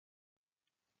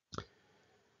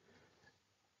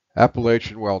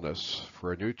Appalachian Wellness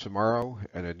for a new tomorrow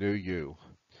and a new you.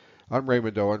 I'm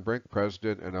Raymond Oenbrink,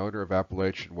 President and owner of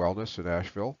Appalachian Wellness in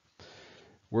Asheville.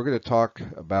 We're going to talk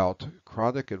about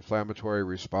chronic inflammatory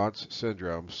response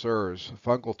syndrome, CIRS,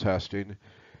 fungal testing,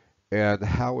 and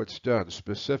how it's done,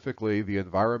 specifically the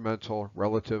Environmental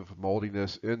Relative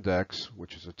Moldiness Index,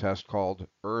 which is a test called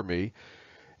ERMI,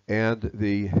 and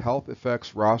the health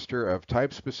effects roster of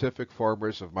type-specific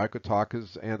formers of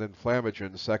mycotoxins and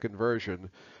inflammagens, second version,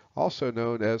 also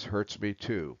known as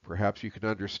HERTSMI2. Perhaps you can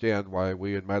understand why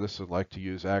we in medicine like to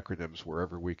use acronyms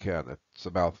wherever we can. It's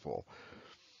a mouthful.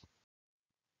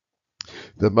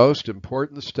 The most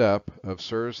important step of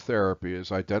CIRS therapy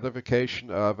is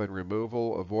identification of and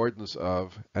removal avoidance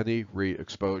of any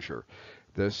re-exposure.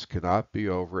 This cannot be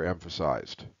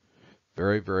overemphasized.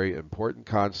 Very, very important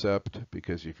concept,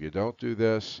 because if you don't do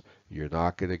this, you're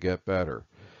not going to get better.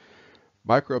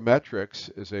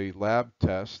 Micrometrics is a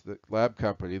lab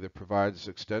company that provides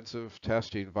extensive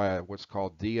testing via what's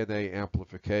called DNA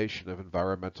amplification of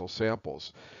environmental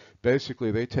samples. Basically,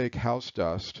 they take house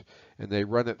dust and they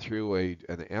run it through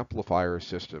an amplifier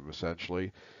system,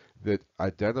 essentially, that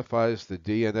identifies the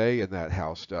DNA in that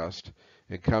house dust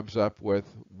and comes up with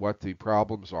what the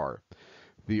problems are.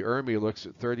 The ERMI looks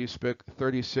at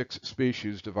 36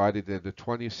 species divided into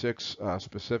 26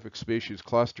 specific species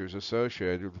clusters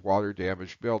associated with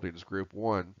water-damaged buildings, Group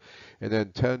 1, and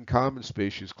then 10 common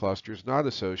species clusters not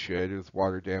associated with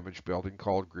water-damaged building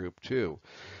called Group 2.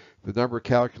 The number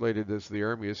calculated as the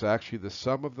ERMI is actually the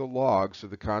sum of the logs of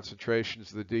the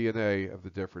concentrations of the DNA of the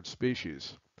different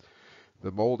species.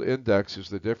 The mold index is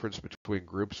the difference between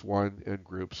Groups 1 and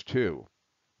Groups 2.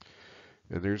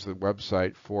 And there's the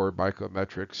website for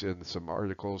Micrometrics and some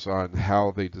articles on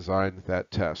how they designed that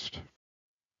test.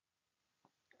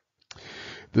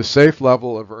 The safe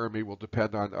level of ERMI will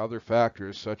depend on other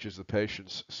factors such as the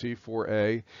patient's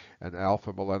C4A and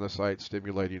alpha melanocyte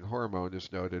stimulating hormone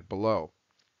as noted below.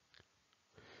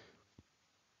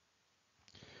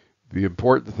 The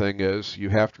important thing is you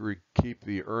have to keep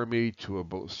the ERMI to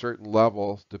a certain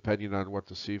level depending on what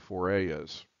the C4A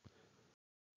is.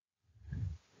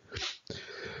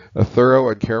 A thorough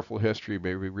and careful history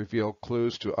may reveal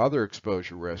clues to other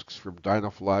exposure risks from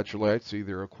dinoflagellates,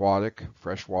 either aquatic,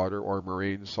 freshwater, or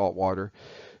marine saltwater,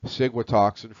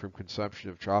 ciguatoxin from consumption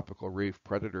of tropical reef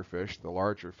predator fish, the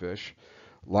larger fish,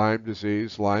 Lyme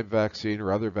disease, Lyme vaccine,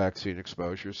 or other vaccine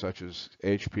exposure, such as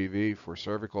HPV for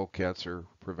cervical cancer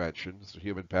prevention, the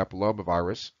human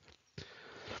papillomavirus.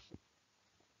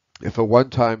 If a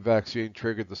one-time vaccine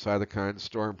triggered the cytokine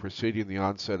storm preceding the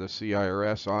onset of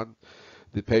CIRS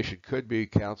the patient could be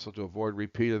counseled to avoid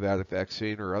repeat of that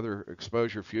vaccine or other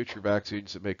exposure future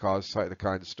vaccines that may cause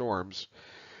cytokine storms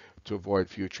to avoid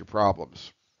future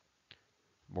problems.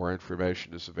 More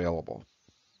information is available.